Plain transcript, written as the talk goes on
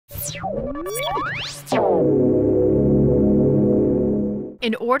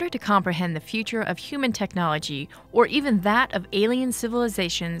In order to comprehend the future of human technology, or even that of alien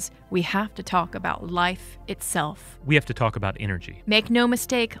civilizations, we have to talk about life itself. We have to talk about energy. Make no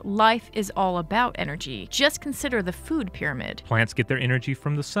mistake, life is all about energy. Just consider the food pyramid. Plants get their energy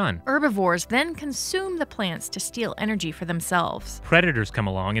from the sun. Herbivores then consume the plants to steal energy for themselves. Predators come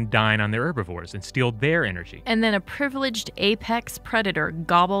along and dine on their herbivores and steal their energy. And then a privileged apex predator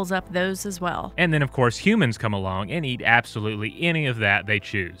gobbles up those as well. And then, of course, humans come along and eat absolutely any of that they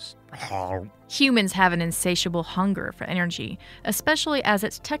choose. Humans have an insatiable hunger for energy, especially as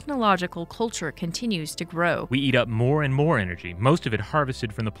its technological culture continues to grow. We eat up more and more energy, most of it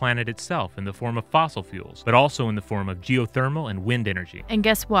harvested from the planet itself in the form of fossil fuels, but also in the form of geothermal and wind energy. And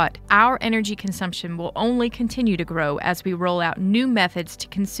guess what? Our energy consumption will only continue to grow as we roll out new methods to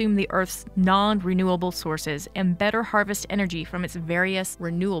consume the Earth's non-renewable sources and better harvest energy from its various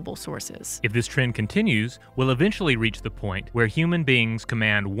renewable sources. If this trend continues, we'll eventually reach the point where human beings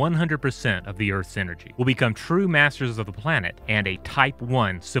command 100% of the Earth's energy. We'll become true masters of the planet and a Type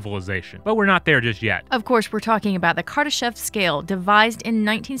 1 civilization. But we're not there just yet. Of course, we're talking about the Kardashev Scale, devised in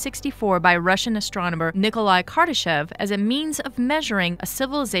 1964 by Russian astronomer Nikolai Kardashev as a means of measuring a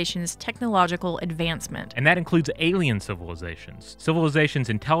civilization's technological advancement. And that includes alien civilizations.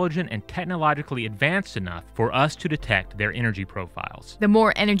 Civilizations intelligent and technologically advanced enough for us to detect their energy profiles. The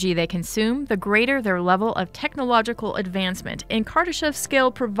more energy they consume, the greater their level of technological advancement, and Kardashev's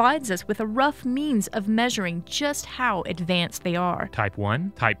scale provides us with a rough means of measuring just how advanced they are. Type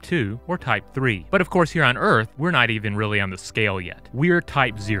 1, Type 2, or Type 3. But of course, here on Earth, we're not even really on the scale yet. We're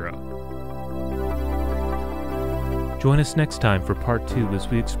Type 0. Join us next time for Part 2 as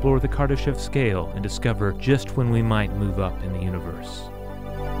we explore the Kardashev Scale and discover just when we might move up in the universe.